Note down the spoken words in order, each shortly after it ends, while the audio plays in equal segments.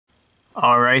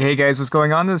Alright, hey guys, what's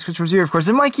going on? This is Christopher here, of course,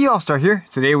 and Mikey All-Star here.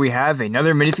 Today we have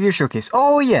another minifigure showcase.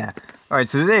 Oh yeah! Alright,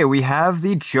 so today we have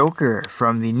the Joker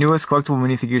from the newest collectible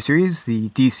minifigure series, the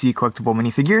DC collectible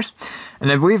minifigures. And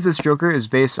I believe this Joker is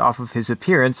based off of his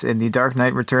appearance in the Dark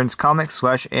Knight Returns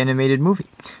comic/animated movie.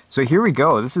 So here we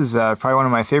go. This is probably one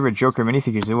of my favorite Joker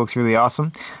minifigures. It looks really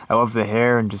awesome. I love the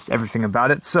hair and just everything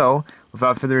about it. So,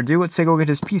 without further ado, let's take a look at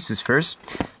his pieces first.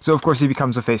 So, of course, he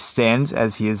becomes with a stand,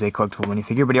 as he is a collectible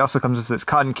minifigure, but he also comes with this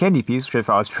cotton candy piece, which I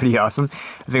thought was pretty awesome.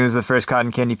 I think this is the first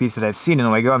cotton candy piece that I've seen in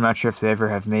LEGO. I'm not sure if they ever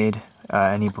have made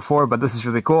any before, but this is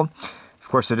really cool. Of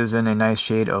course, it is in a nice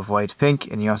shade of light pink,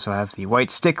 and you also have the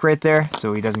white stick right there,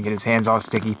 so he doesn't get his hands all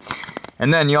sticky.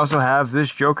 And then you also have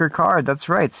this Joker card. That's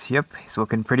right. Yep, he's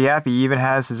looking pretty happy. He even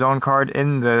has his own card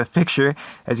in the picture,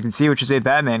 as you can see, which is a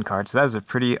Batman card. So that is a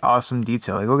pretty awesome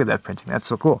detail. Like, look at that printing. That's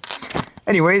so cool.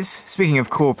 Anyways, speaking of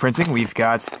cool printing, we've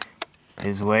got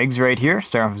his legs right here.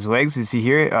 Starting off his legs, you see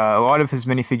here, a lot of his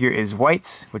minifigure is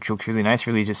white, which looks really nice,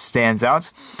 really just stands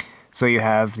out. So you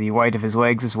have the white of his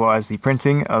legs as well as the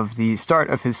printing of the start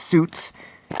of his suit.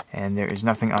 And there is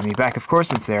nothing on the back, of course,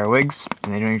 since they are legs,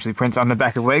 and they don't usually print on the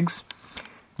back of legs.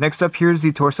 Next up, here's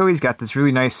the torso. He's got this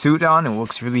really nice suit on. It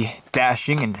looks really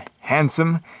dashing and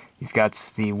handsome. You've got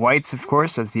the whites, of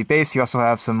course, as the base. You also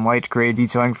have some light gray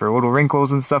detailing for little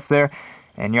wrinkles and stuff there.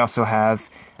 And you also have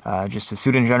just a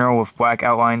suit in general with black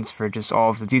outlines for just all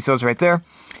of the details right there.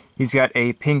 He's got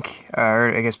a pink,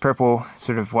 or I guess purple,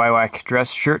 sort of lilac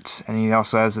dress shirt. And he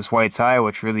also has this white tie,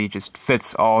 which really just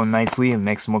fits all nicely and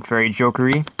makes him look very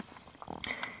jokery.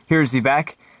 Here's the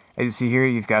back. As you see here,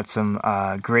 you've got some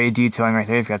gray detailing right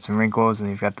there. You've got some wrinkles, and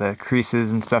you've got the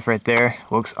creases and stuff right there.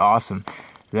 Looks awesome.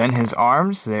 Then his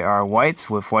arms, they are white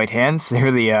with white hands. They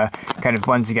really kind of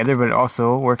blend together, but it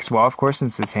also works well, of course,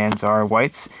 since his hands are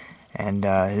whites. And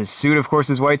his suit, of course,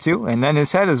 is white too. And then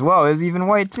his head as well is even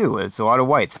white too. It's a lot of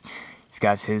whites. You've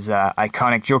got his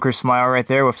iconic Joker smile right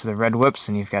there with the red lips,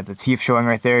 and you've got the teeth showing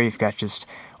right there. You've got just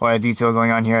a lot of detail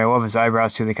going on here. I love his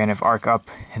eyebrows too. They kind of arc up,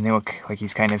 and they look like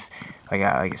he's kind of like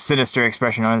a sinister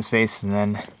expression on his face. And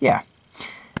then, yeah.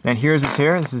 Then here's his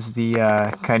hair. This is the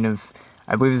kind of,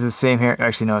 I believe it's the same hair.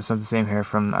 Actually, no, it's not the same hair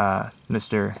from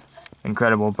Mr.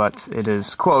 Incredible, but it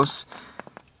is close.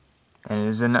 And it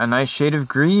is in a nice shade of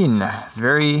green.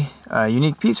 Very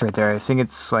unique piece right there. I think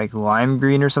it's like lime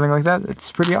green or something like that.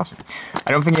 It's pretty awesome.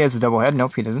 I don't think he has a double head.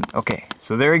 Nope, he doesn't. Okay,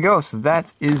 so there we go. So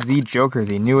that is the Joker,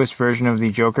 the newest version of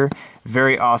the Joker.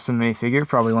 Very awesome minifigure.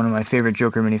 Probably one of my favorite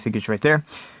Joker minifigures right there.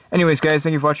 Anyways, guys,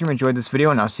 thank you for watching. I enjoyed this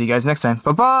video, and I'll see you guys next time.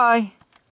 Bye-bye!